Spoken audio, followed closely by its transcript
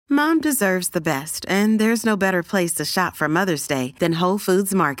Mom deserves the best, and there's no better place to shop for Mother's Day than Whole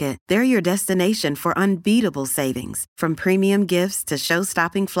Foods Market. They're your destination for unbeatable savings, from premium gifts to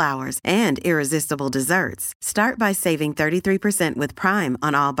show-stopping flowers and irresistible desserts. Start by saving 33% with Prime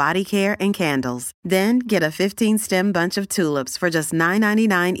on all body care and candles. Then get a 15-stem bunch of tulips for just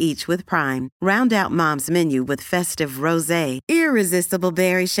 $9.99 each with Prime. Round out Mom's menu with festive rosé, irresistible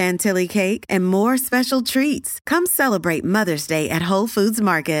berry chantilly cake, and more special treats. Come celebrate Mother's Day at Whole Foods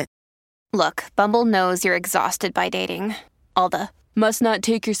Market. Look, Bumble knows you're exhausted by dating. All the must not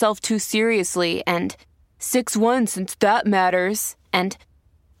take yourself too seriously and 6'1" since that matters. And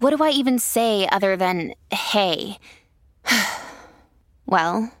what do I even say other than hey?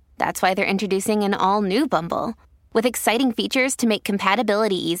 Well, that's why they're introducing an all-new Bumble with exciting features to make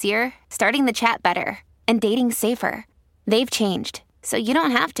compatibility easier, starting the chat better, and dating safer. They've changed, so you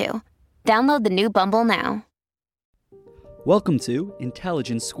don't have to. Download the new Bumble now. Welcome to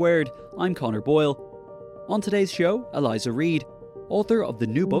Intelligence Squared. I'm Connor Boyle. On today's show, Eliza Reid, author of the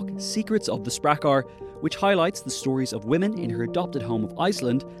new book Secrets of the Sprakkar, which highlights the stories of women in her adopted home of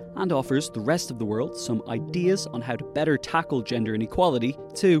Iceland and offers the rest of the world some ideas on how to better tackle gender inequality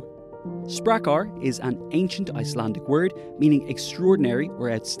too. Sprakkar is an ancient Icelandic word meaning extraordinary or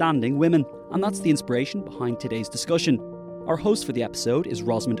outstanding women, and that's the inspiration behind today's discussion. Our host for the episode is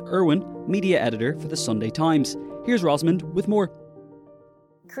Rosamund Irwin, media editor for the Sunday Times. Here's Rosamund with more.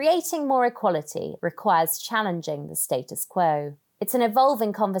 Creating more equality requires challenging the status quo. It's an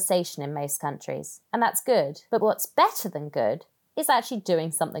evolving conversation in most countries, and that's good. But what's better than good is actually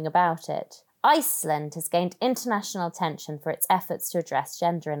doing something about it. Iceland has gained international attention for its efforts to address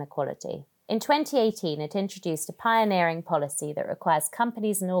gender inequality. In 2018, it introduced a pioneering policy that requires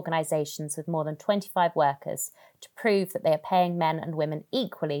companies and organisations with more than 25 workers to prove that they are paying men and women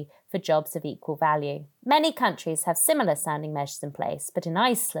equally for jobs of equal value. Many countries have similar sounding measures in place, but in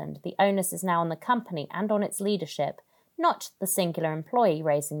Iceland, the onus is now on the company and on its leadership, not the singular employee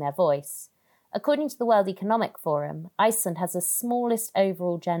raising their voice. According to the World Economic Forum, Iceland has the smallest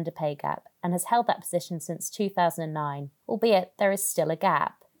overall gender pay gap and has held that position since 2009, albeit there is still a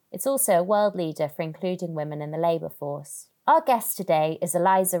gap. It's also a world leader for including women in the labour force. Our guest today is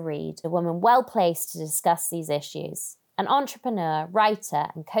Eliza Reid, a woman well placed to discuss these issues. An entrepreneur, writer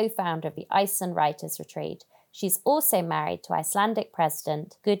and co-founder of the Iceland Writers' Retreat, she's also married to Icelandic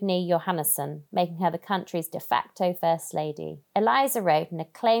President Gudni Jóhannesson, making her the country's de facto First Lady. Eliza wrote an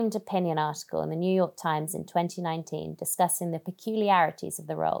acclaimed opinion article in the New York Times in 2019 discussing the peculiarities of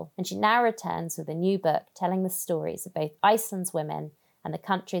the role, and she now returns with a new book telling the stories of both Iceland's women and the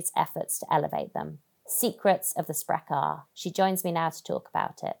country's efforts to elevate them. Secrets of the Sprakkar. She joins me now to talk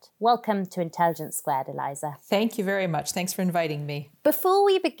about it. Welcome to Intelligence Squared, Eliza. Thank you very much. Thanks for inviting me. Before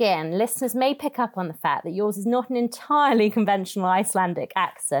we begin, listeners may pick up on the fact that yours is not an entirely conventional Icelandic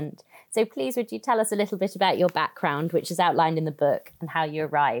accent. So please, would you tell us a little bit about your background, which is outlined in the book, and how you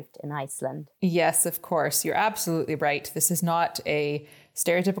arrived in Iceland? Yes, of course. You're absolutely right. This is not a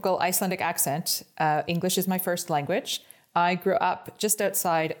stereotypical Icelandic accent. English is my first language. I grew up just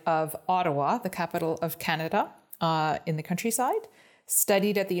outside of Ottawa, the capital of Canada, in the countryside,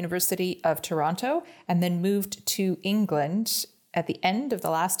 studied at the University of Toronto, and then moved to England at the end of the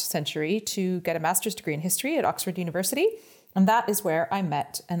last century to get a master's degree in history at Oxford University. And that is where I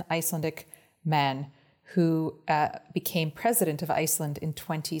met an Icelandic man who became president of Iceland in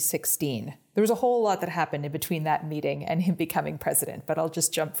 2016. There was a whole lot that happened in between that meeting and him becoming president, but I'll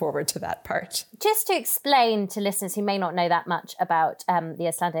just jump forward to that part. Just to explain to listeners who may not know that much about the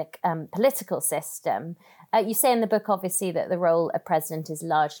Icelandic political system, you say in the book, obviously, that the role of president is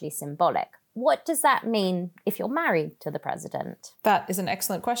largely symbolic. What does that mean if you're married to the president? That is an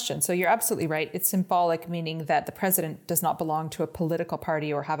excellent question. So you're absolutely right. It's symbolic, meaning that the president does not belong to a political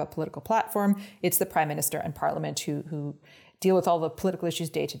party or have a political platform. It's the prime minister and parliament who deal with all the political issues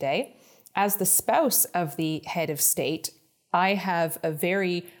day to day. As the spouse of the head of state, I have a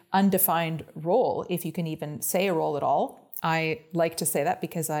very undefined role, if you can even say a role at all. I like to say that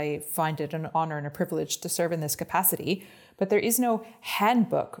because I find it an honor and a privilege to serve in this capacity. But there is no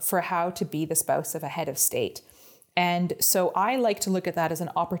handbook for how to be the spouse of a head of state. And so I like to look at that as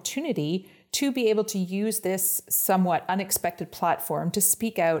an opportunity to be able to use this somewhat unexpected platform to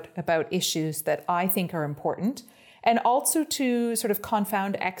speak out about issues that I think are important, and also to sort of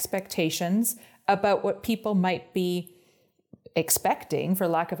confound expectations about what people might be expecting, for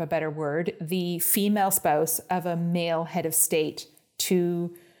lack of a better word, the female spouse of a male head of state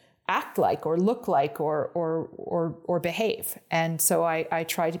to act like or look like or behave. And so I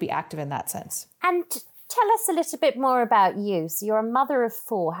try to be active in that sense. And Tell us a little bit more about you. So you're a mother of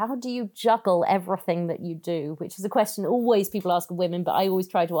 4. How do you juggle everything that you do? Which is a question always people ask of women, but I always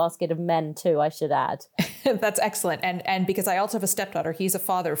try to ask it of men too, I should add. That's excellent. And because I also have a stepdaughter, he's a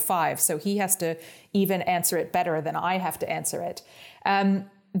father of 5, so he has to even answer it better than I have to answer it.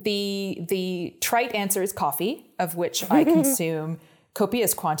 The trite answer is coffee, of which I consume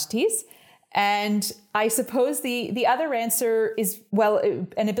copious quantities. And I suppose the other answer is, well,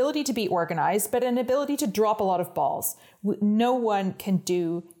 an ability to be organized, but an ability to drop a lot of balls. No one can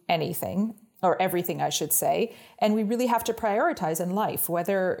do anything, or everything, I should say. And we really have to prioritize in life,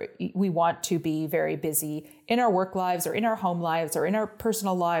 whether we want to be very busy in our work lives or in our home lives or in our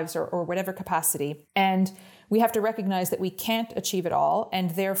personal lives or whatever capacity. And we have to recognize that we can't achieve it all.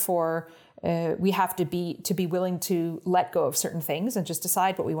 And therefore, we have to be willing to let go of certain things and just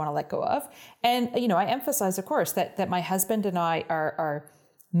decide what we want to let go of. And, I emphasize, of course, that my husband and I are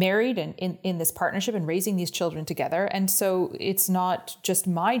married and in this partnership and raising these children together. And so it's not just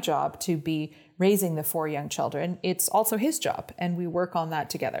my job to be raising the 4 young children. It's also his job. And we work on that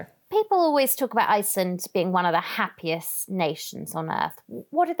together. People always talk about Iceland being one of the happiest nations on earth.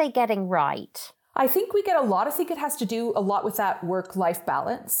 What are they getting right? I think we get a lot. I think it has to do a lot with that work-life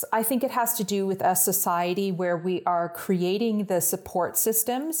balance. I think it has to do with a society where we are creating the support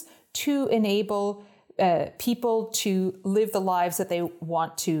systems to enable people to live the lives that they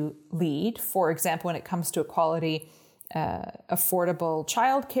want to lead. For example, when it comes to equality, affordable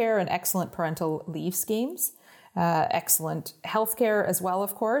childcare and excellent parental leave schemes, excellent healthcare as well,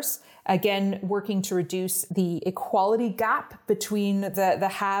 of course. Again, working to reduce the equality gap between the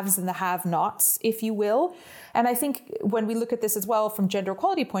haves and the have-nots, if you will. And I think when we look at this as well from gender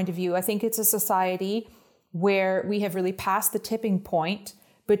equality point of view, I think it's a society where we have really passed the tipping point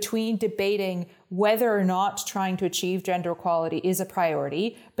between debating whether or not trying to achieve gender equality is a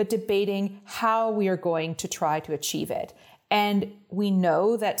priority, but debating how we are going to try to achieve it. And we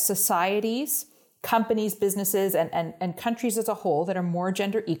know that societies, companies, businesses, and countries as a whole that are more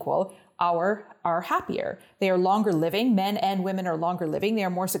gender equal are happier. They are longer living. Men and women are longer living. They are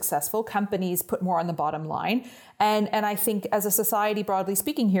more successful. Companies put more on the bottom line. And I think as a society, broadly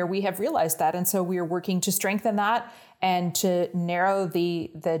speaking here, we have realized that. And so we are working to strengthen that and to narrow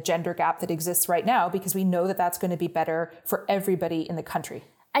the gender gap that exists right now, because we know that that's going to be better for everybody in the country.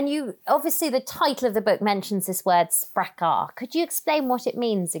 And you, obviously the title of the book mentions this word sprakar. Could you explain what it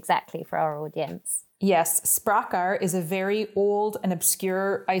means exactly for our audience? Yes, sprakar is a very old and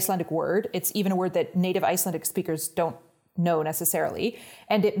obscure Icelandic word. It's even a word that native Icelandic speakers don't know necessarily.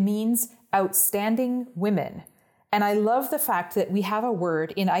 And it means outstanding women. And I love the fact that we have a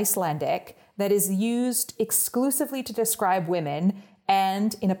word in Icelandic that is used exclusively to describe women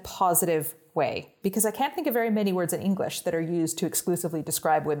and in a positive way, because I can't think of very many words in English that are used to exclusively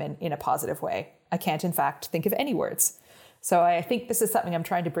describe women in a positive way. I can't, in fact, think of any words. So I think this is something I'm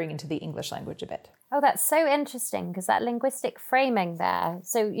trying to bring into the English language a bit. Oh, that's so interesting, because that linguistic framing there.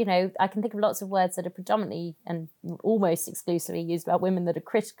 So, I can think of lots of words that are predominantly and almost exclusively used about women that are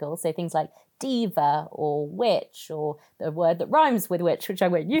critical. So things like diva or witch, or the word that rhymes with witch, which I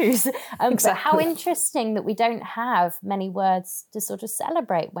won't use. Exactly. But how interesting that we don't have many words to sort of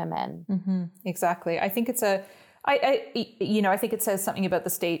celebrate women. Mm-hmm. Exactly. I think it's I think it says something about the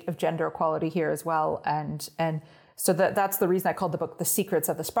state of gender equality here as well. And so that's the reason I called the book The Secrets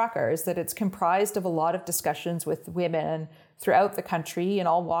of the Sprakar, is that it's comprised of a lot of discussions with women throughout the country in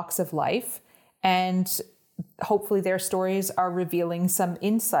all walks of life. And hopefully their stories are revealing some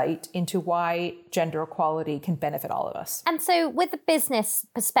insight into why gender equality can benefit all of us. And so with the business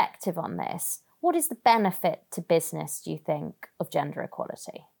perspective on this, what is the benefit to business, do you think, of gender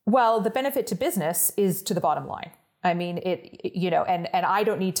equality? Well, the benefit to business is to the bottom line. I mean, and I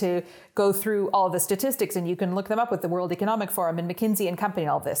don't need to go through all the statistics, and you can look them up with the World Economic Forum and McKinsey and Company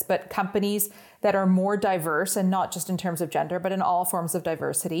and all this. But companies that are more diverse, and not just in terms of gender, but in all forms of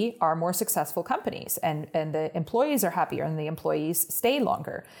diversity, are more successful companies, and the employees are happier and the employees stay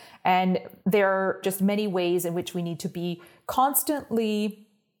longer. And there are just many ways in which we need to be constantly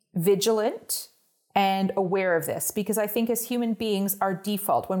vigilant and aware of this, because I think as human beings, our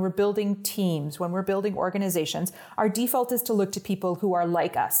default, when we're building teams, when we're building organizations, our default is to look to people who are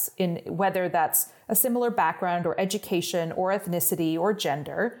like us, in whether that's a similar background or education or ethnicity or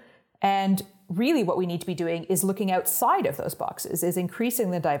gender. And really what we need to be doing is looking outside of those boxes, is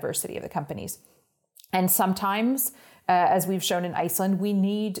increasing the diversity of the companies. And sometimes, as we've shown in Iceland, we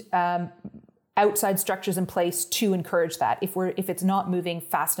need outside structures in place to encourage that. If it's not moving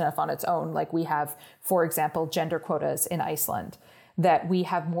fast enough on its own, like we have, for example, gender quotas in Iceland, that we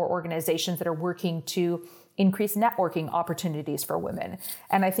have more organizations that are working to increase networking opportunities for women.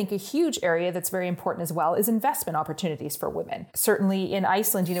 And I think a huge area that's very important as well is investment opportunities for women. Certainly in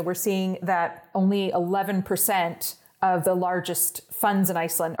Iceland, we're seeing that only 11% of the largest funds in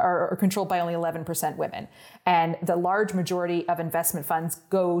Iceland are controlled by only 11% women. And the large majority of investment funds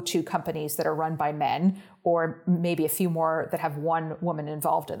go to companies that are run by men, or maybe a few more that have one woman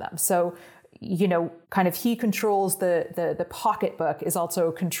involved in them. So, kind of he controls the pocketbook is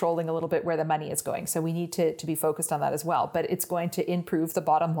also controlling a little bit where the money is going. So we need to be focused on that as well. But it's going to improve the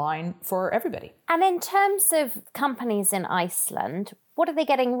bottom line for everybody. And in terms of companies in Iceland, what are they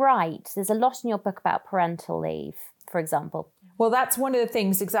getting right? There's a lot in your book about parental leave, for example. Well, that's one of the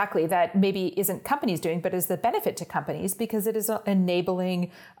things exactly that maybe isn't companies doing, but is the benefit to companies, because it is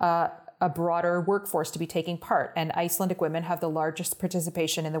enabling a broader workforce to be taking part. And Icelandic women have the largest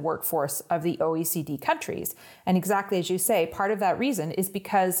participation in the workforce of the OECD countries. And exactly as you say, part of that reason is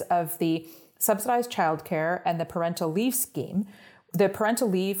because of the subsidized childcare and the parental leave scheme. The parental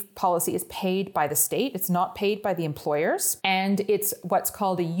leave policy is paid by the state. It's not paid by the employers. And it's what's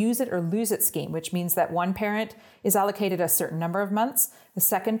called a use it or lose it scheme, which means that one parent is allocated a certain number of months. The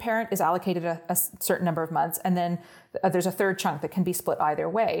second parent is allocated a certain number of months. And then there's a third chunk that can be split either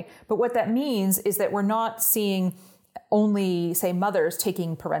way. But what that means is that we're not seeing only, say, mothers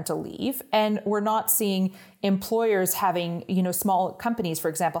taking parental leave, and we're not seeing employers having, small companies, for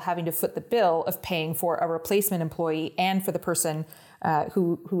example, having to foot the bill of paying for a replacement employee and for the person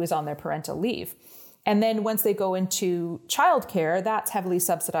who is on their parental leave. And then once they go into childcare, that's heavily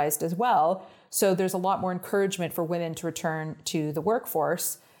subsidized as well. So there's a lot more encouragement for women to return to the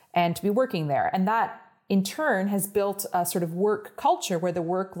workforce and to be working there. And that in turn has built a sort of work culture where the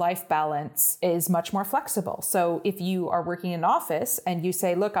work-life balance is much more flexible. So if you are working in an office and you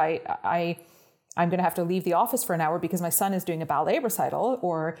say, look, I'm going to have to leave the office for an hour because my son is doing a ballet recital,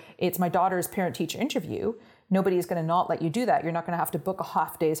 or it's my daughter's parent-teacher interview, nobody is going to not let you do that. You're not going to have to book a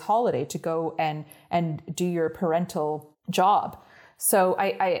half day's holiday to go and do your parental job. So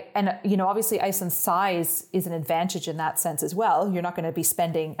obviously Iceland's size is an advantage in that sense as well. You're not going to be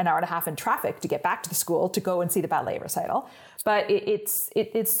spending an hour and a half in traffic to get back to the school to go and see the ballet recital. But it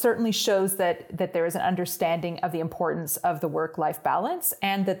certainly shows that there is an understanding of the importance of the work-life balance,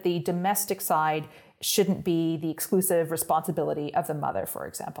 and that the domestic side shouldn't be the exclusive responsibility of the mother, for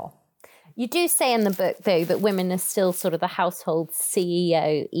example. You do say in the book, though, that women are still sort of the household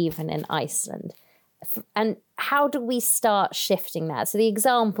CEO, even in Iceland. And how do we start shifting that? So the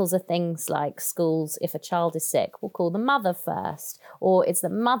examples are things like schools, if a child is sick, we'll call the mother first, or it's the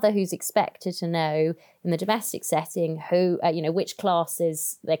mother who's expected to know in the domestic setting who, which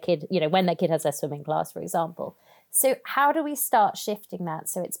classes their kid, when their kid has their swimming class, for example. So how do we start shifting that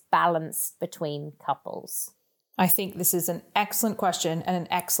so it's balanced between couples? I think this is an excellent question and an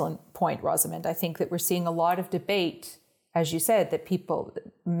excellent point, Rosamond. I think that we're seeing a lot of debate, as you said, that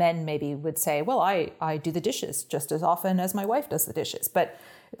men maybe would say, well, I do the dishes just as often as my wife does the dishes. But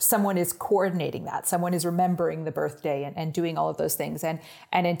someone is coordinating that. Someone is remembering the birthday and doing all of those things. And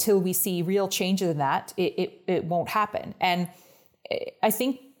until we see real changes in that, it won't happen. And I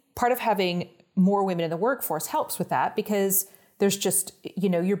think part of having more women in the workforce helps with that, because there's just,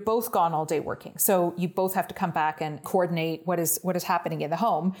 you're both gone all day working. So you both have to come back and coordinate what is happening in the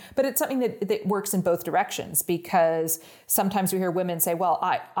home. But it's something that works in both directions, because sometimes we hear women say, well,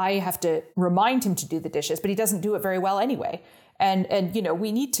 I have to remind him to do the dishes, but he doesn't do it very well anyway. And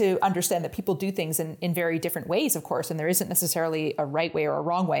we need to understand that people do things in very different ways, of course, and there isn't necessarily a right way or a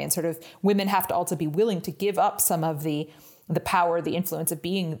wrong way. And sort of women have to also be willing to give up some of the power, the influence of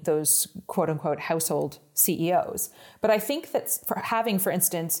being those quote unquote household CEOs. But I think that for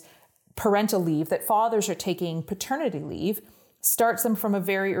instance, parental leave, that fathers are taking paternity leave, starts them from a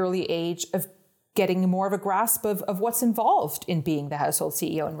very early age of getting more of a grasp of what's involved in being the household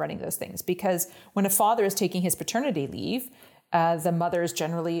CEO and running those things. Because when a father is taking his paternity leave, the mother is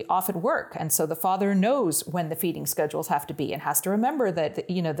generally off at work. And so the father knows when the feeding schedules have to be and has to remember that,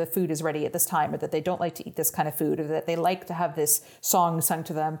 the food is ready at this time, or that they don't like to eat this kind of food, or that they like to have this song sung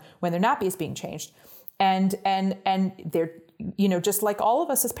to them when their nappy is being changed. And they're, just like all of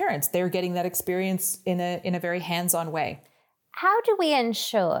us as parents, they're getting that experience in a very hands-on way. How do we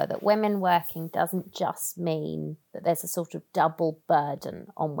ensure that women working doesn't just mean that there's a sort of double burden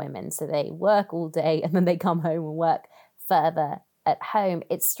on women? So they work all day and then they come home and work further at home.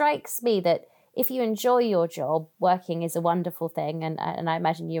 It strikes me that if you enjoy your job, working is a wonderful thing. And I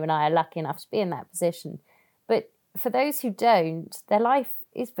imagine you and I are lucky enough to be in that position. But for those who don't, their life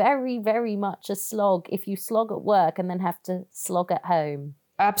is very, very much a slog if you slog at work and then have to slog at home.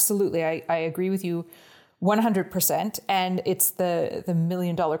 Absolutely. I agree with you 100%. And it's the $1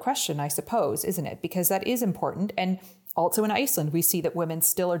 million question, I suppose, isn't it? Because that is important. And also in Iceland, we see that women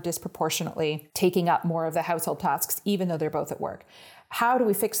still are disproportionately taking up more of the household tasks, even though they're both at work. How do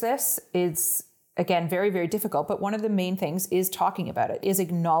we fix this? It's, again, very, very difficult. But one of the main things is talking about it, is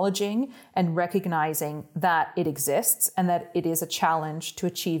acknowledging and recognizing that it exists and that it is a challenge to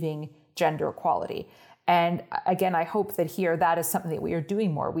achieving gender equality. And again, I hope that here that is something that we are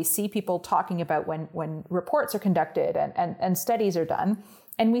doing more. We see people talking about when reports are conducted and studies are done,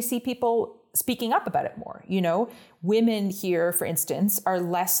 and we see people speaking up about it more. You know, women here, for instance, are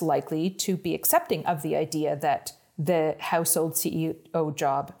less likely to be accepting of the idea that the household CEO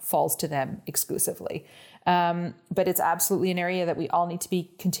job falls to them exclusively. But it's absolutely an area that we all need to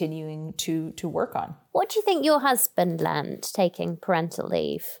be continuing to work on. What do you think your husband learned taking parental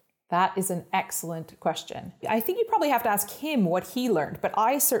leave? That is an excellent question. I think you probably have to ask him what he learned, but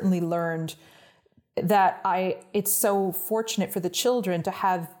I certainly learned that it's so fortunate for the children to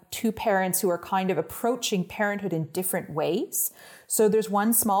have two parents who are kind of approaching parenthood in different ways. So there's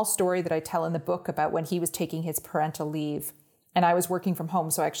one small story that I tell in the book about when he was taking his parental leave and I was working from home.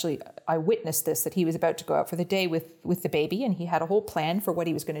 So actually I witnessed this, that he was about to go out for the day with the baby, and he had a whole plan for what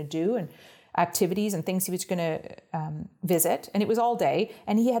he was going to do and activities and things he was going to visit. And it was all day,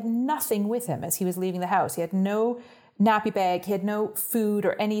 and he had nothing with him as he was leaving the house. He had no nappy bag, he had no food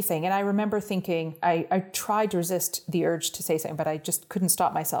or anything. And I remember thinking, I tried to resist the urge to say something, but I just couldn't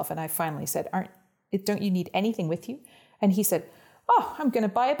stop myself. And I finally said, don't you need anything with you? And he said, oh, I'm going to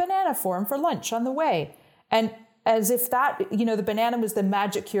buy a banana for him for lunch on the way. And as if that, you know, the banana was the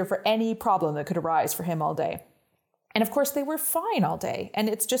magic cure for any problem that could arise for him all day. And of course, they were fine all day. And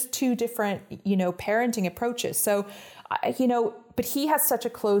it's just two different, you know, parenting approaches. So, you know, but he has such a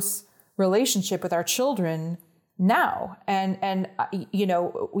close relationship with our children now. And you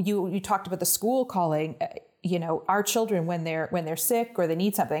know, you talked about the school calling. You know, our children, when they're sick or they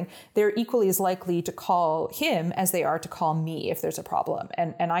need something, they're equally as likely to call him as they are to call me if there's a problem.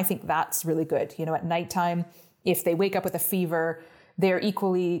 And I think that's really good. You know, at nighttime, if they wake up with a fever, they're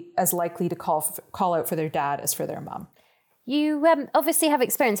equally as likely to call out for their dad as for their mom. You obviously have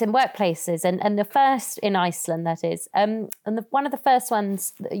experience in workplaces, and the first in Iceland, that is. One of the first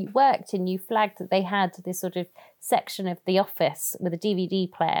ones that you worked in, you flagged that they had this sort of section of the office with a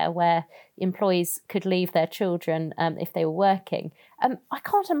DVD player where employees could leave their children if they were working. I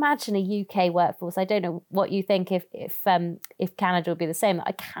can't imagine a UK workforce. I don't know what you think if Canada would be the same.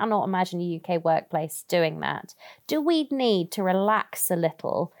 I cannot imagine a UK workplace doing that. Do we need to relax a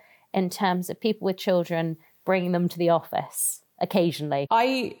little in terms of people with children bringing them to the office occasionally?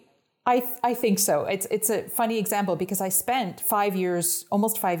 I think so. It's a funny example because I spent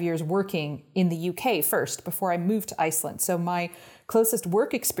almost 5 years working in the UK first before I moved to Iceland. So my closest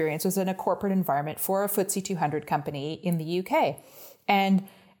work experience was in a corporate environment for a FTSE 200 company in the UK. And,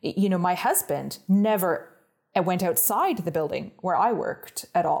 you know, my husband never went outside the building where I worked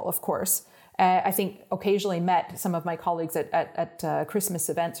at all, of course. I think occasionally met some of my colleagues at Christmas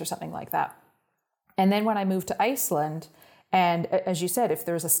events or something like that. And then when I moved to Iceland, and as you said, if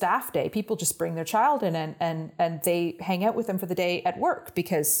there's a staff day, people just bring their child in and they hang out with them for the day at work,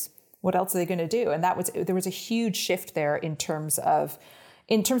 because what else are they going to do? And there was a huge shift there in terms of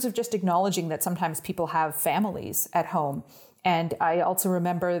just acknowledging that sometimes people have families at home. And I also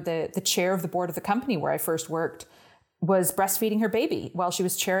remember the chair of the board of the company where I first worked was breastfeeding her baby while she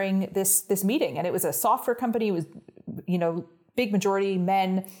was chairing this meeting. And it was a software company. It was, you know, big majority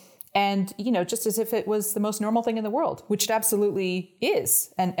men. And, you know, just as if it was the most normal thing in the world, which it absolutely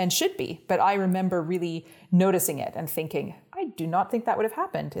is and should be. But I remember really noticing it and thinking, I do not think that would have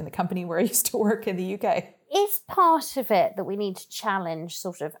happened in the company where I used to work in the UK. Is part of it that we need to challenge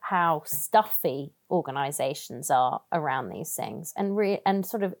sort of how stuffy organisations are around these things, and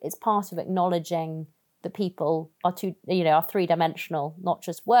sort of it's part of acknowledging that people are are three-dimensional, not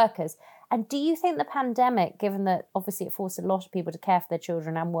just workers. And do you think the pandemic, given that obviously it forced a lot of people to care for their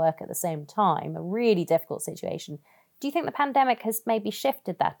children and work at the same time, a really difficult situation, do you think the pandemic has maybe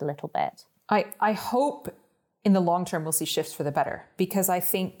shifted that a little bit? I hope in the long term we'll see shifts for the better, because I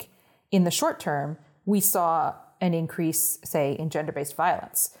think in the short term we saw an increase, say, in gender-based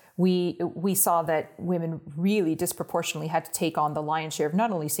violence. We saw that women really disproportionately had to take on the lion's share of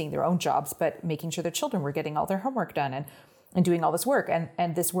not only seeing their own jobs, but making sure their children were getting all their homework done and doing all this work.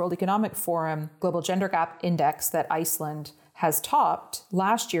 And this World Economic Forum Global Gender Gap Index that Iceland has topped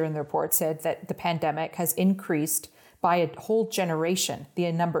last year in the report said that the pandemic has increased by a whole generation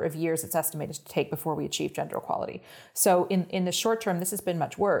the number of years it's estimated to take before we achieve gender equality. So in the short term, this has been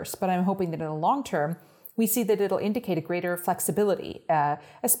much worse, but I'm hoping that in the long term, we see that it'll indicate a greater flexibility,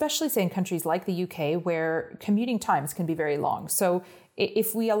 especially say in countries like the UK where commuting times can be very long. So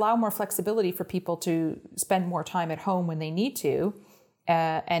if we allow more flexibility for people to spend more time at home when they need to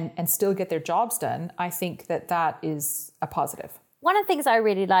and still get their jobs done, I think that is a positive. One of the things I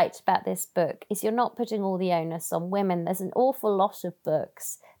really liked about this book is you're not putting all the onus on women. There's an awful lot of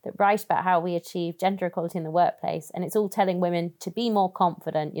books that write about how we achieve gender equality in the workplace, and it's all telling women to be more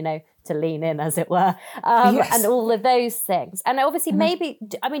confident, to lean in, as it were, yes. And all of those things. And obviously, maybe,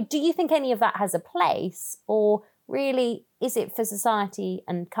 do you think any of that has a place, or really is it for society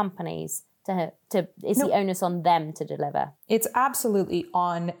and companies the onus on them to deliver? It's absolutely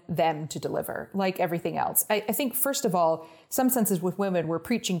on them to deliver, like everything else. I think, first of all, some senses with women, we're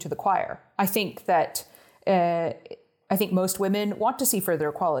preaching to the choir. I think that most women want to see further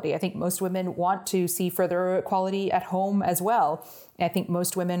equality. I think most women want to see further equality at home as well. I think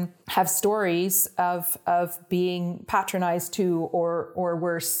most women have stories of being patronized to or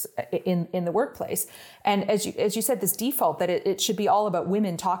worse in the workplace. And as you said, this default that it should be all about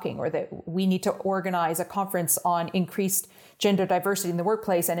women talking, or that we need to organize a conference on increased gender diversity in the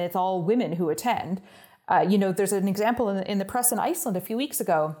workplace and it's all women who attend. There's an example in the press in Iceland a few weeks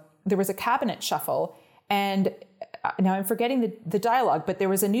ago. There was a cabinet shuffle, and now I'm forgetting the dialogue, but there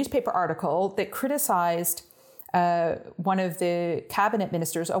was a newspaper article that criticized one of the cabinet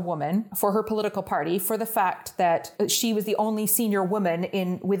ministers, a woman, for her political party, for the fact that she was the only senior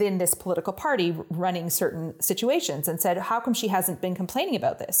woman within this political party running certain situations, and said, how come she hasn't been complaining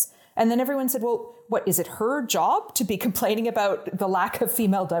about this? And then everyone said, well, what, is it her job to be complaining about the lack of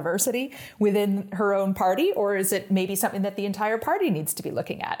female diversity within her own party? Or is it maybe something that the entire party needs to be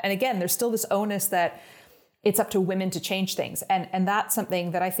looking at? And again, there's still this onus that it's up to women to change things. And that's something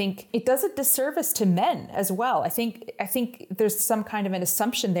that I think it does a disservice to men as well. I think there's some kind of an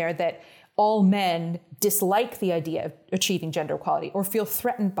assumption there that all men dislike the idea of achieving gender equality or feel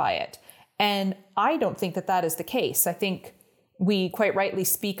threatened by it. And I don't think that is the case. I think we quite rightly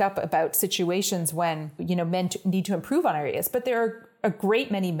speak up about situations when, men need to improve on areas, but there are a great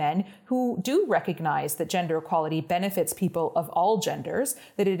many men who do recognize that gender equality benefits people of all genders,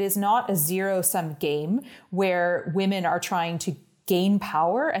 that it is not a zero-sum game where women are trying to gain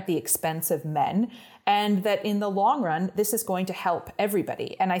power at the expense of men, and that in the long run, this is going to help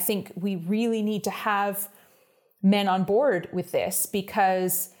everybody. And I think we really need to have men on board with this,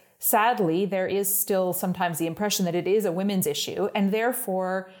 because sadly, there is still sometimes the impression that it is a women's issue. And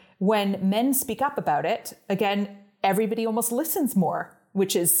therefore, when men speak up about it, again, everybody almost listens more,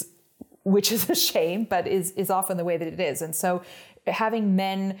 which is a shame, but is often the way that it is. And so having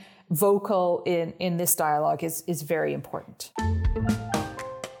men vocal in this dialogue is very important.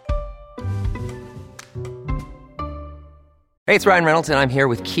 Hey, it's Ryan Reynolds, and I'm here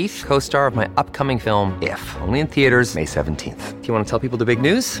with Keith, co-star of my upcoming film, If, only in theaters May 17th. Do you want to tell people the big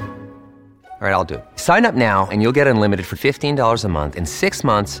news? All right, I'll do it. Sign up now and you'll get unlimited for $15 a month and 6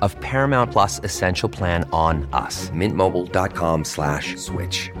 months of Paramount Plus Essential Plan on us.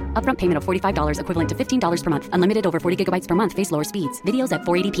 MintMobile.com/switch. Upfront payment of $45 equivalent to $15 per month. Unlimited over 40 gigabytes per month. Face lower speeds. Videos at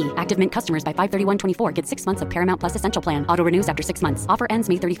 480p. Active Mint customers by 531.24 get 6 months of Paramount Plus Essential Plan. Auto renews after 6 months. Offer ends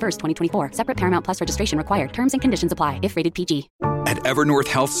May 31st, 2024. Separate Paramount Plus registration required. Terms and conditions apply if rated PG. At Evernorth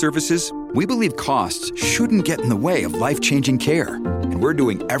Health Services, we believe costs shouldn't get in the way of life-changing care, and we're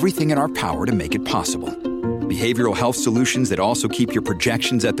doing everything in our power to make it possible. Behavioral health solutions that also keep your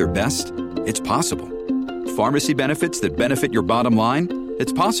projections at their best? It's possible. Pharmacy benefits that benefit your bottom line?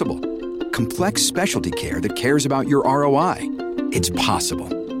 It's possible. Complex specialty care that cares about your ROI? It's possible.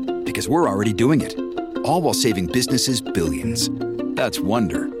 Because we're already doing it. All while saving businesses billions. That's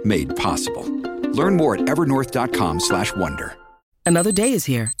Wonder made possible. Learn more at evernorth.com/wonder. Another day is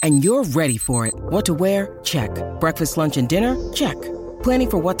here, and you're ready for it. What to wear? Check. Breakfast, lunch, and dinner? Check. Planning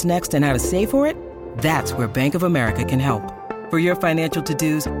for what's next and how to save for it? That's where Bank of America can help. For your financial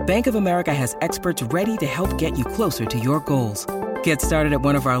to-dos, Bank of America has experts ready to help get you closer to your goals. Get started at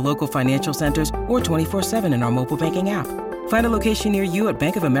one of our local financial centers or 24/7 in our mobile banking app. Find a location near you at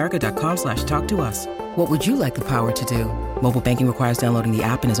bankofamerica.com/talktous. What would you like the power to do? Mobile banking requires downloading the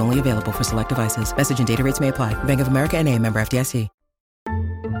app and is only available for select devices. Message and data rates may apply. Bank of America NA, member FDIC.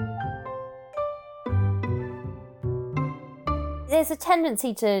 There's a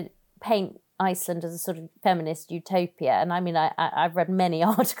tendency to paint Iceland as a sort of feminist utopia. And I've read many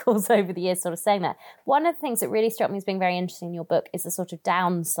articles over the years sort of saying that. One of the things that really struck me as being very interesting in your book is the sort of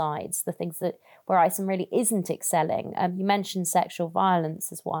downsides, the things where Iceland really isn't excelling. You mentioned sexual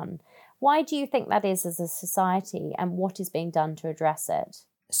violence as one. Why do you think that is as a society, and what is being done to address it?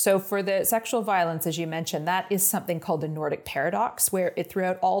 So for the sexual violence, as you mentioned, that is something called the Nordic paradox, where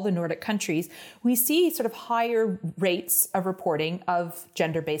throughout all the Nordic countries, we see sort of higher rates of reporting of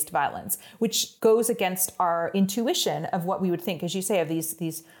gender-based violence, which goes against our intuition of what we would think, as you say, of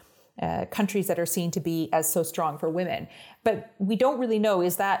these countries that are seen to be as so strong for women. But we don't really know,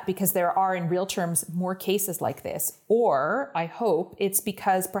 is that because there are in real terms more cases like this? Or I hope it's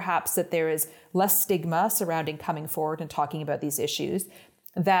because perhaps that there is less stigma surrounding coming forward and talking about these issues,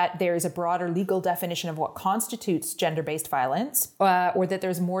 that there is a broader legal definition of what constitutes gender-based violence, or that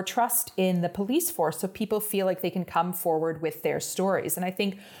there's more trust in the police force so people feel like they can come forward with their stories. And I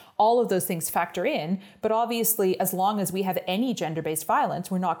think all of those things factor in, but obviously as long as we have any gender-based violence,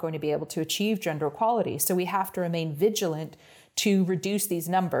 we're not going to be able to achieve gender equality. So we have to remain vigilant to reduce these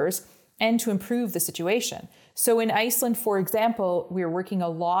numbers and to improve the situation. So in Iceland, for example, we're working a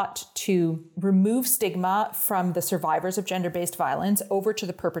lot to remove stigma from the survivors of gender-based violence over to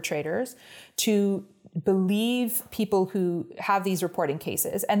the perpetrators, to believe people who have these reporting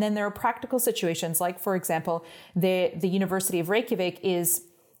cases. And then there are practical situations like, for example, the University of Reykjavik is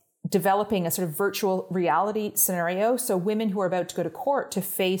developing a sort of virtual reality scenario. So women who are about to go to court to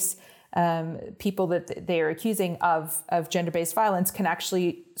face people that they are accusing of gender-based violence can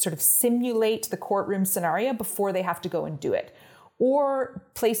actually sort of simulate the courtroom scenario before they have to go and do it. Or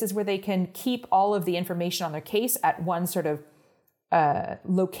places where they can keep all of the information on their case at one sort of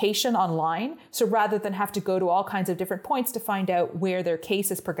location online. So rather than have to go to all kinds of different points to find out where their case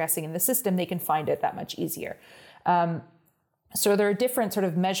is progressing in the system, they can find it that much easier. So there are different sort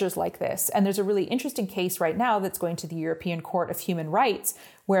of measures like this. And there's a really interesting case right now that's going to the European Court of Human Rights,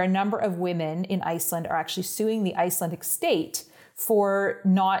 where a number of women in Iceland are actually suing the Icelandic state for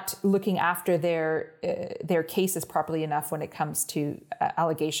not looking after their cases properly enough when it comes to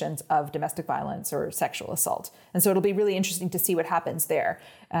allegations of domestic violence or sexual assault. And so it'll be really interesting to see what happens there,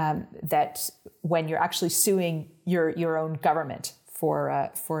 that when you're actually suing your own government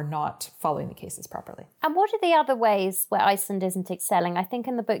for not following the cases properly. And what are the other ways where Iceland isn't excelling? I think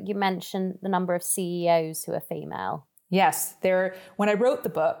in the book you mentioned the number of CEOs who are female. Yes, when I wrote the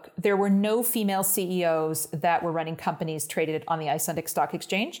book, there were no female CEOs that were running companies traded on the Icelandic Stock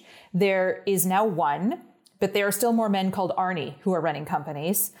Exchange. There is now one, but there are still more men called Arnie who are running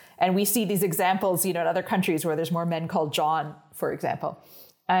companies. And we see these examples, in other countries where there's more men called John, for example.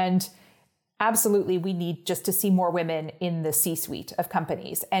 And absolutely, we need just to see more women in the C-suite of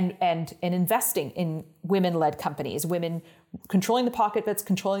companies and investing in women-led companies, women controlling the pocketbooks,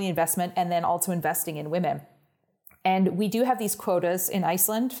 controlling the investment, and then also investing in women. And we do have these quotas in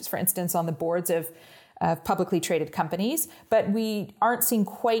Iceland, for instance, on the boards of publicly traded companies, but we aren't seeing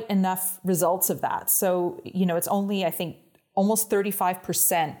quite enough results of that. So, it's only, I think, almost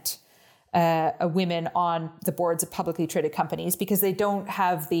 35% women on the boards of publicly traded companies because they don't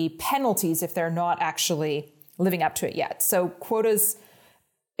have the penalties if they're not actually living up to it yet. So quotas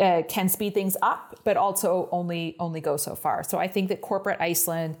can speed things up, but also only go so far. So I think that corporate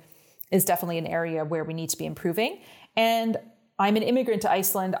Iceland is definitely an area where we need to be improving. And I'm an immigrant to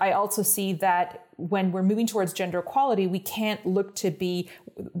Iceland. I also see that when we're moving towards gender equality, we can't look to be,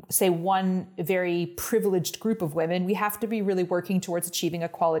 say, one very privileged group of women. We have to be really working towards achieving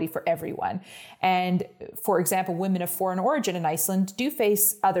equality for everyone. And for example, women of foreign origin in Iceland do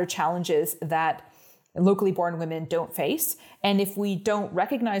face other challenges that locally born women don't face. And if we don't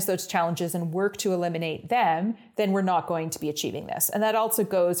recognize those challenges and work to eliminate them, then we're not going to be achieving this. And that also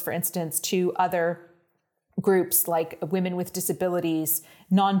goes, for instance, to other groups like women with disabilities,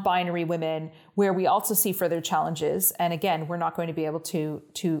 non-binary women, where we also see further challenges. And again, we're not going to be able to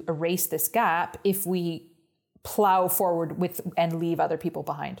erase this gap if we plow forward with and leave other people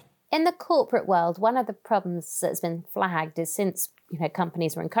behind. In the corporate world, one of the problems that's been flagged is since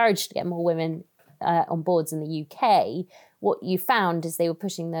companies were encouraged to get more women on boards in the UK, what you found is they were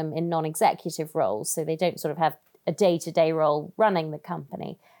pushing them in non-executive roles, so they don't sort of have a day-to-day role running the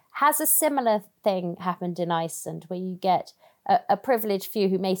company. Has a similar thing happened in Iceland where you get a privileged few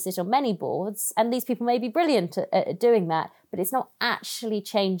who may sit on many boards, and these people may be brilliant at doing that, but it's not actually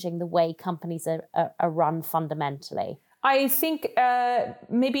changing the way companies are run fundamentally? I think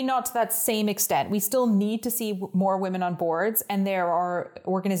maybe not to that same extent. We still need to see more women on boards. And there are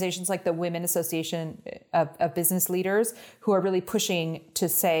organizations like the Women Association of Business Leaders who are really pushing to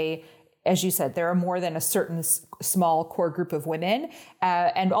say, as you said, there are more than a certain small core group of women,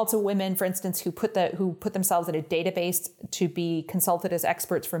 and also women, for instance, who put themselves in a database to be consulted as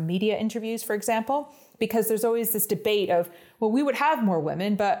experts for media interviews, for example, because there's always this debate of, well, we would have more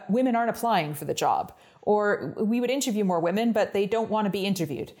women, but women aren't applying for the job. Or we would interview more women, but they don't want to be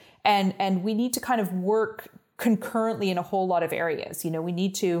interviewed. And we need to kind of work concurrently in a whole lot of areas. We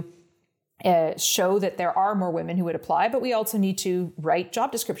need to show that there are more women who would apply, but we also need to write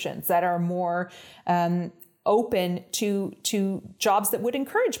job descriptions that are more open to jobs that would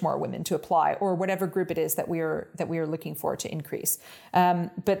encourage more women to apply, or whatever group it is that we are looking for to increase.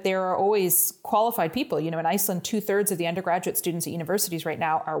 But there are always qualified people. In Iceland, 2/3 of the undergraduate students at universities right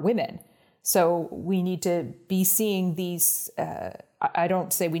now are women. So we need to be seeing these. I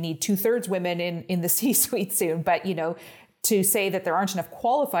don't say we need 2/3 women in the C-suite soon, but to say that there aren't enough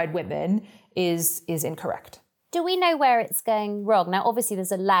qualified women is incorrect. Do we know where it's going wrong? Now, obviously,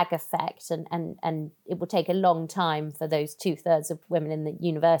 there's a lag effect, and it will take a long time for those 2/3 of women in the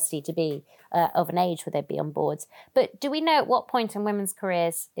university to be of an age where they'd be on boards. But do we know at what point in women's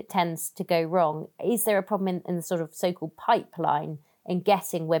careers it tends to go wrong? Is there a problem in the sort of so-called pipeline in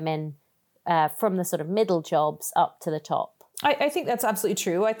getting women from the sort of middle jobs up to the top? I think that's absolutely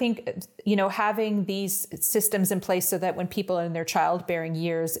true. I think, having these systems in place so that when people are in their childbearing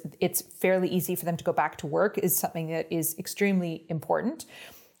years, it's fairly easy for them to go back to work is something that is extremely important.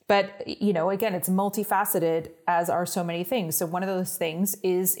 But, again, it's multifaceted, as are so many things. So one of those things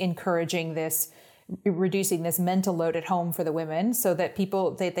is encouraging reducing this mental load at home for the women so that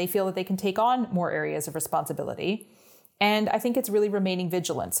they feel that they can take on more areas of responsibility. And I think it's really remaining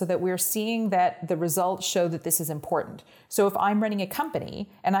vigilant so that we're seeing that the results show that this is important. So if I'm running a company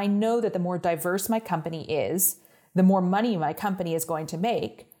and I know that the more diverse my company is, the more money my company is going to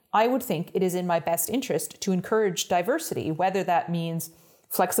make, I would think it is in my best interest to encourage diversity, whether that means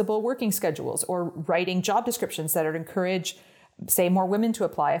flexible working schedules or writing job descriptions that would encourage, say, more women to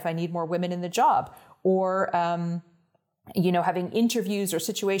apply if I need more women in the job, or having interviews or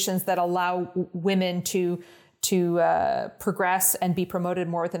situations that allow women to progress and be promoted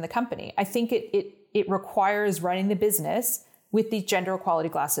more within the company. I think it requires running the business with these gender equality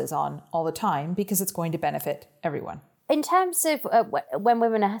glasses on all the time, because it's going to benefit everyone. In terms of when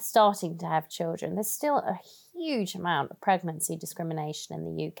women are starting to have children, there's still a huge amount of pregnancy discrimination in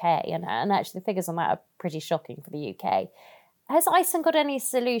the UK. And actually the figures on that are pretty shocking for the UK. Has Iceland got any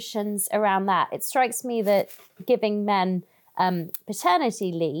solutions around that? It strikes me that giving men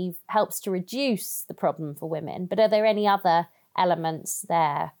paternity leave helps to reduce the problem for women. But are there any other elements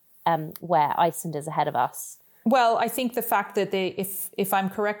there where Iceland is ahead of us? Well, I think the fact that if I'm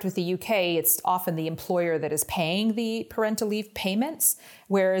correct with the UK, it's often the employer that is paying the parental leave payments,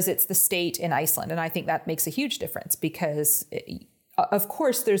 whereas it's the state in Iceland. And I think that makes a huge difference because, of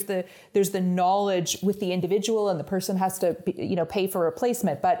course, there's the knowledge with the individual and the person has to pay for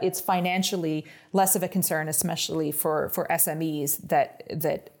replacement, but it's financially less of a concern, especially for SMEs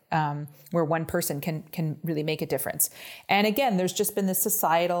that where one person can really make a difference. And again, there's just been this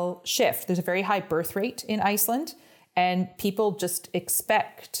societal shift. There's a very high birth rate in Iceland, and people just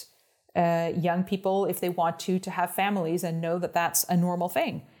expect young people, if they want to have families and know that that's a normal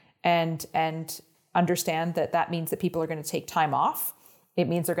thing, and understand that means that people are going to take time off. It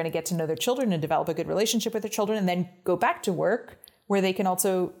means they're going to get to know their children and develop a good relationship with their children, and then go back to work where they can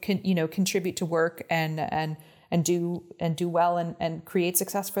also contribute to work and do well and create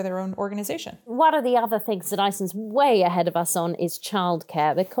success for their own organization. One of the other things that Iceland's way ahead of us on is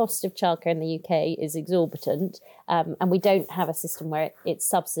childcare. The cost of childcare in the UK is exorbitant, and we don't have a system where it's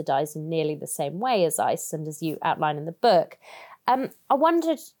subsidised in nearly the same way as Iceland, as you outline in the book. I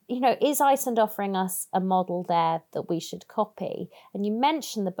wondered, is Iceland offering us a model there that we should copy? And you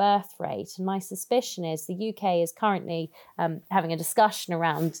mentioned the birth rate, and my suspicion is the UK is currently having a discussion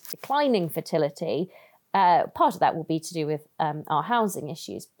around declining fertility. Part of that will be to do with our housing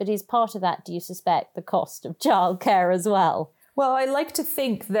issues, but is part of that, do you suspect, the cost of childcare as well? Well, I like to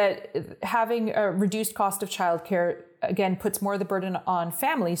think that having a reduced cost of childcare, again, puts more of the burden on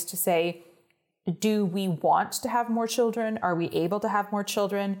families to say, do we want to have more children? Are we able to have more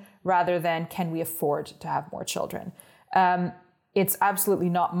children? Rather than, can we afford to have more children? It's absolutely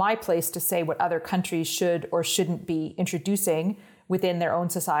not my place to say what other countries should or shouldn't be introducing within their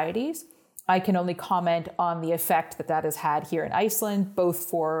own societies. I can only comment on the effect that has had here in Iceland, both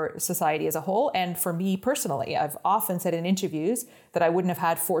for society as a whole and for me personally. I've often said in interviews that I wouldn't have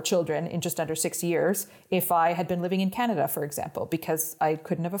had 4 children in just under 6 years if I had been living in Canada, for example, because I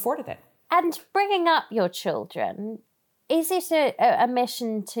couldn't have afforded it. And bringing up your children, is it a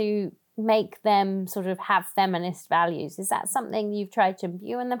mission to make them sort of have feminist values? Is that something you've tried to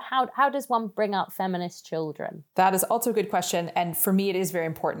imbue in them? How does one bring up feminist children? That is also a good question. And for me, it is very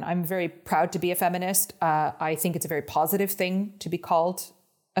important. I'm very proud to be a feminist. I think it's a very positive thing to be called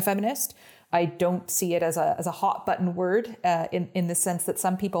a feminist. I don't see it as a hot button word in the sense that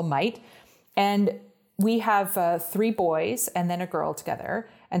some people might. And we have 3 boys and then a girl together.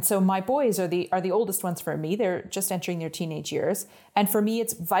 And so my boys are the oldest ones for me. They're just entering their teenage years. And for me,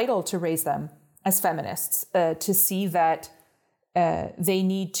 it's vital to raise them as feminists, to see that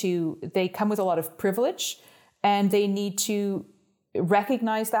they come with a lot of privilege, and they need to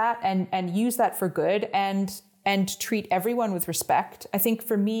recognize that and use that for good, and treat everyone with respect. I think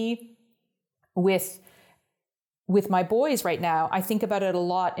for me, with my boys right now, I think about it a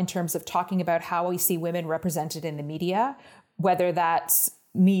lot in terms of talking about how we see women represented in the media, whether that's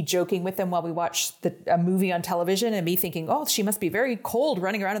me joking with them while we watch a movie on television and me thinking, oh, she must be very cold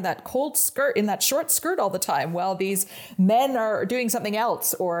running around in that cold skirt, in that short skirt all the time while these men are doing something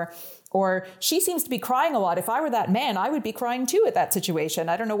else, or she seems to be crying a lot. If I were that man, I would be crying too at that situation.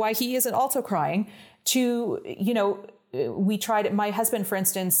 I don't know why he isn't also crying. We tried it. My husband, for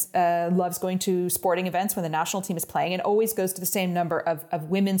instance, loves going to sporting events when the national team is playing, and always goes to the same number of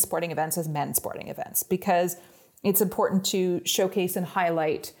women's sporting events as men's sporting events, because it's important to showcase and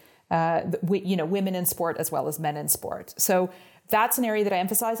highlight, women in sport as well as men in sport. So that's an area that I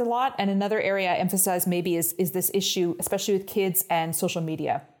emphasize a lot. And another area I emphasize maybe is this issue, especially with kids and social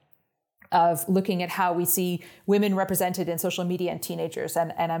media, of looking at how we see women represented in social media and teenagers.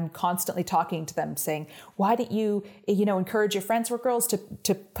 And I'm constantly talking to them saying, why don't you, encourage your friends or girls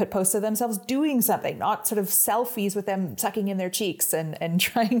to put posts of themselves doing something, not sort of selfies with them sucking in their cheeks and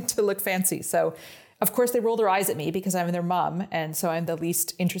trying to look fancy. So of course, they roll their eyes at me because I'm their mom, and so I'm the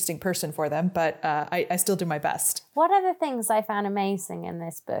least interesting person for them, but I still do my best. One of the things I found amazing in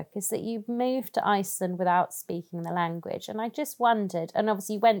this book is that you moved to Iceland without speaking the language. And I just wondered, and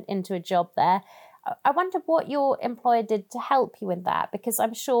obviously you went into a job there, I wonder what your employer did to help you with that, because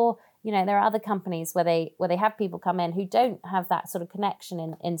I'm sure, there are other companies where they have people come in who don't have that sort of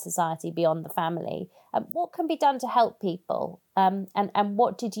connection in society beyond the family. What can be done to help people? And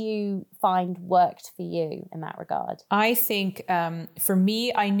what did you find worked for you in that regard? I think for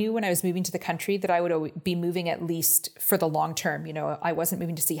me, I knew when I was moving to the country that I would be moving at least for the long term. I wasn't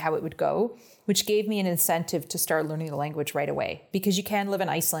moving to see how it would go, which gave me an incentive to start learning the language right away, because you can live in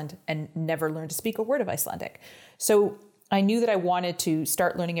Iceland and never learn to speak a word of Icelandic. So I knew that I wanted to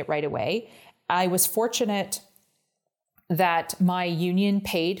start learning it right away. I was fortunate that my union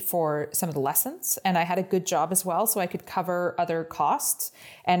paid for some of the lessons, and I had a good job as well, so I could cover other costs.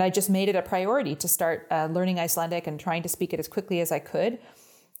 And I just made it a priority to start learning Icelandic and trying to speak it as quickly as I could.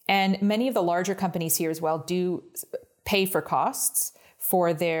 And many of the larger companies here as well do pay for costs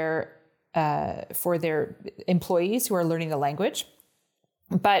for their employees who are learning the language.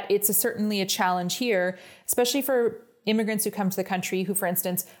 But it's certainly a challenge here, especially for immigrants who come to the country who, for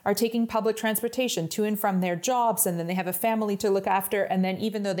instance, are taking public transportation to and from their jobs, and then they have a family to look after. And then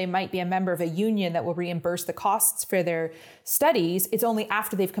even though they might be a member of a union that will reimburse the costs for their studies, it's only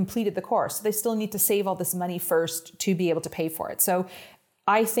after they've completed the course. So they still need to save all this money first to be able to pay for it. So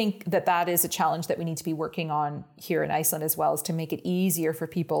I think that is a challenge that we need to be working on here in Iceland as well, is to make it easier for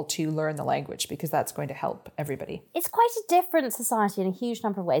people to learn the language, because that's going to help everybody. It's quite a different society in a huge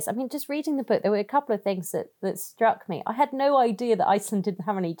number of ways. I mean, just reading the book, there were a couple of things that struck me. I had no idea that Iceland didn't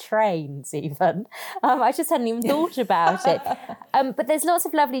have any trains even. I just hadn't even thought about it. But there's lots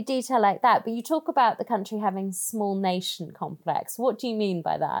of lovely detail like that. But you talk about the country having small nation complex. What do you mean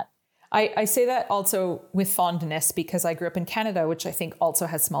by that? I say that also with fondness, because I grew up in Canada, which I think also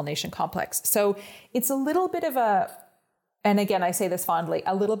has small nation complex. So it's a little bit of and again, I say this fondly,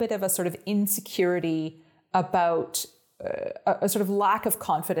 a little bit of a sort of insecurity about a sort of lack of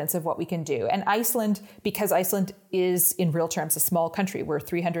confidence of what we can do. And Iceland, because Iceland is in real terms a small country, we're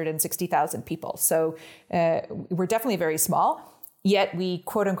 360,000 people. So we're definitely very small. Yet we,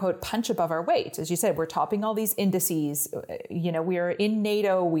 quote unquote, punch above our weight. As you said, we're topping all these indices. We are in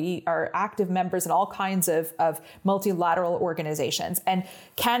NATO. We are active members in all kinds of multilateral organizations. And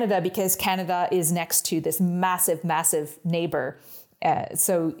Canada, because Canada is next to this massive, massive neighbor,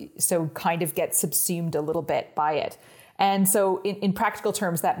 so kind of gets subsumed a little bit by it. And so in practical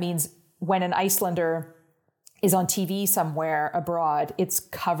terms, that means when an Icelander is on TV somewhere abroad, it's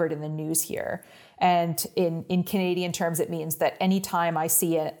covered in the news here. And in Canadian terms, it means that anytime I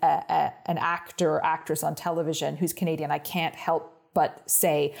see an actor or actress on television who's Canadian, I can't help but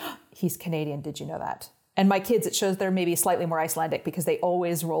say, he's Canadian, did you know that? And my kids, it shows they're maybe slightly more Icelandic because they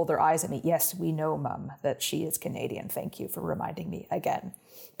always roll their eyes at me. Yes, we know, Mum, that she is Canadian. Thank you for reminding me again.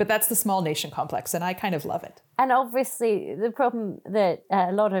 But that's the small nation complex, and I kind of love it. And obviously, the problem that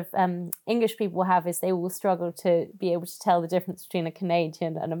a lot of English people have is they will struggle to be able to tell the difference between a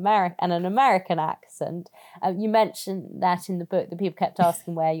Canadian and an American accent. You mentioned that in the book, that people kept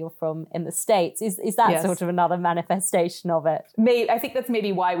asking where you're from in the States. Is that Yes. sort of another manifestation of it? I think that's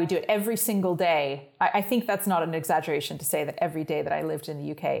maybe why we do it every single day. I think that's not an exaggeration to say that every day that I lived in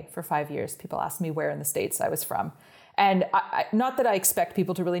the UK for 5 years, people asked me where in the States I was from. And not that I expect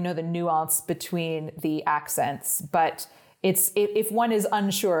people to really know the nuance between the accents, but if one is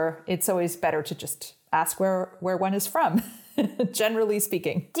unsure, it's always better to just ask where one is from, generally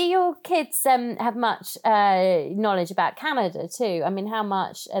speaking. Do your kids have much knowledge about Canada too? I mean, how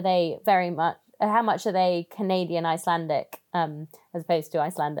much are they Canadian Icelandic as opposed to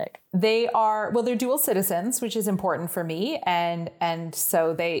Icelandic? They're dual citizens, which is important for me. And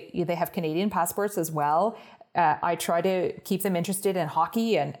so they have Canadian passports as well. I try to keep them interested in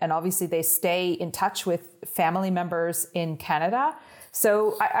hockey, and obviously they stay in touch with family members in Canada.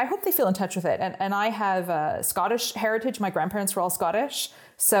 So I hope they feel in touch with it. And I have Scottish heritage. My grandparents were all Scottish.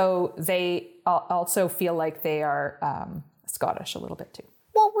 So they also feel like they are Scottish a little bit too.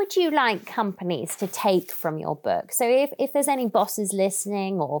 What would you like companies to take from your book? So if there's any bosses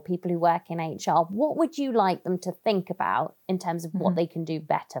listening or people who work in HR, what would you like them to think about in terms of what they can do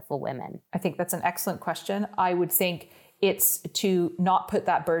better for women? I think that's an excellent question. I would think it's to not put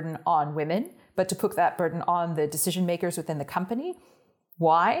that burden on women, but to put that burden on the decision makers within the company.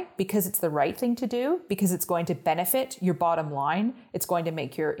 Why? Because it's the right thing to do, because it's going to benefit your bottom line. It's going to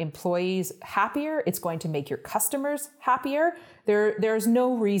make your employees happier. It's going to make your customers happier. There's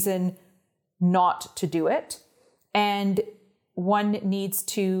no reason not to do it. And one needs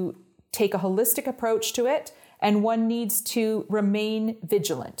to take a holistic approach to it, and one needs to remain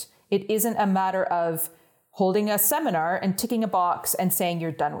vigilant. It isn't a matter of holding a seminar and ticking a box and saying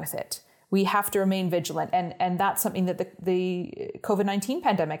you're done with it. We have to remain vigilant. And that's something that the COVID-19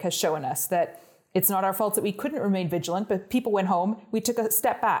 pandemic has shown us, that it's not our fault that we couldn't remain vigilant, but people went home, we took a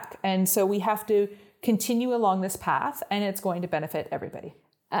step back. And so we have to continue along this path, and it's going to benefit everybody.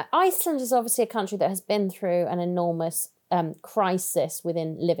 Iceland is obviously a country that has been through an enormous crisis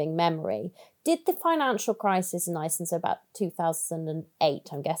within living memory. Did the financial crisis in Iceland, so about 2008,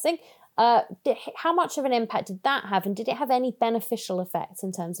 I'm guessing, how much of an impact did that have, and did it have any beneficial effects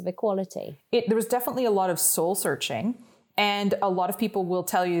in terms of equality? There was definitely a lot of soul searching, and a lot of people will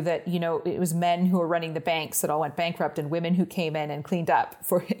tell you that, it was men who were running the banks that all went bankrupt and women who came in and cleaned up.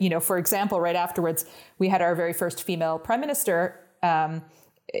 For example, right afterwards, we had our very first female prime minister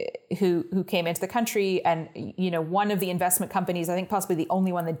who came into the country, and one of the investment companies, I think possibly the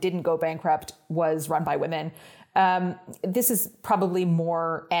only one that didn't go bankrupt, was run by women. This is probably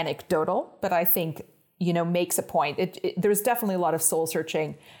more anecdotal, but I think, makes a point. There was definitely a lot of soul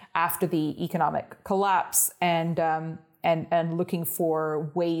searching after the economic collapse and looking for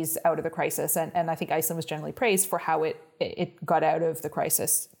ways out of the crisis. And I think Iceland was generally praised for how it got out of the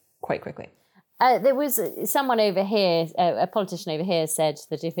crisis quite quickly. There was someone over here, a politician over here, said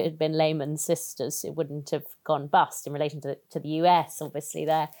that if it had been Lehman Sisters, it wouldn't have gone bust in relation to the US, obviously,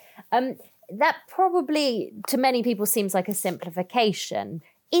 there. That probably, to many people, seems like a simplification.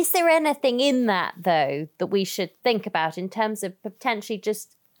 Is there anything in that, though, that we should think about in terms of potentially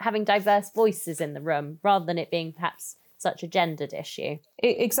just having diverse voices in the room, rather than it being perhaps such a gendered issue?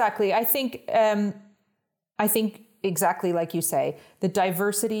 Exactly. I think exactly like you say, the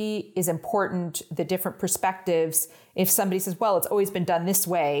diversity is important, the different perspectives. If somebody says, well, it's always been done this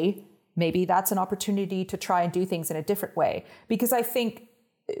way, maybe that's an opportunity to try and do things in a different way. Because I think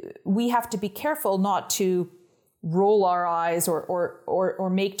we have to be careful not to roll our eyes or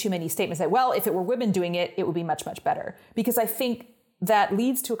make too many statements that, well, if it were women doing it, it would be much, much better. Because I think that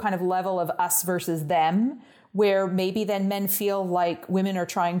leads to a kind of level of us versus them, where maybe then men feel like women are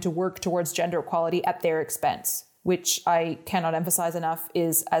trying to work towards gender equality at their expense, which I cannot emphasize enough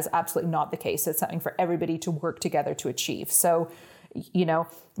is as absolutely not the case. It's something for everybody to work together to achieve. So,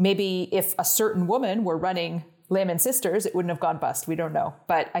 maybe if a certain woman were running Lehman Sisters, it wouldn't have gone bust. We don't know.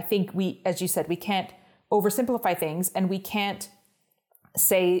 But I think as you said, we can't oversimplify things, and we can't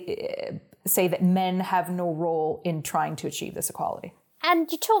say that men have no role in trying to achieve this equality. And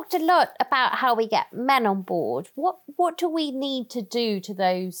you talked a lot about how we get men on board. What do we need to do to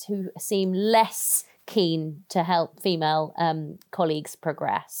those who seem less keen to help female colleagues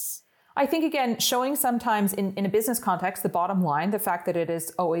progress? I think, again, showing sometimes in a business context, the bottom line, the fact that it is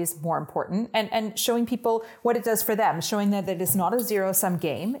always more important, and showing people what it does for them, showing that it is not a zero-sum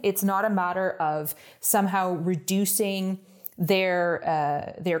game. It's not a matter of somehow reducing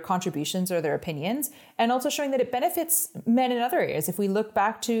their contributions or their opinions, and also showing that it benefits men in other areas. If we look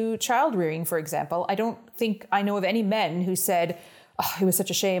back to child rearing, for example, I don't think I know of any men who said, oh, it was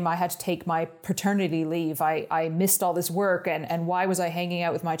such a shame I had to take my paternity leave. I missed all this work, and why was I hanging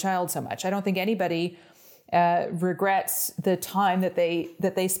out with my child so much? I don't think anybody regrets the time that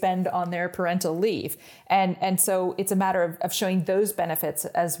they spend on their parental leave. And so it's a matter of showing those benefits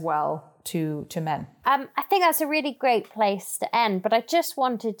as well to men. I think that's a really great place to end, but I just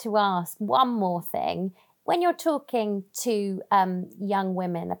wanted to ask one more thing. When you're talking to young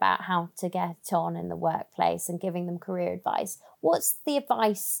women about how to get on in the workplace and giving them career advice, what's the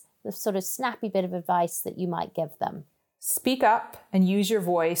advice, the sort of snappy bit of advice that you might give them? Speak up and use your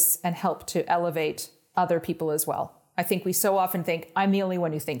voice and help to elevate other people as well. I think we so often think, I'm the only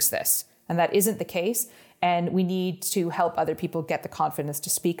one who thinks this, and that isn't the case. And we need to help other people get the confidence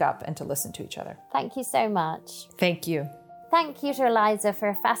to speak up and to listen to each other. Thank you so much. Thank you. Thank you to Eliza for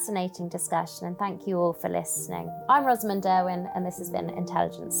a fascinating discussion, and thank you all for listening. I'm Rosamund Irwin, and this has been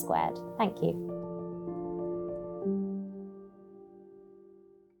Intelligence Squared. Thank you.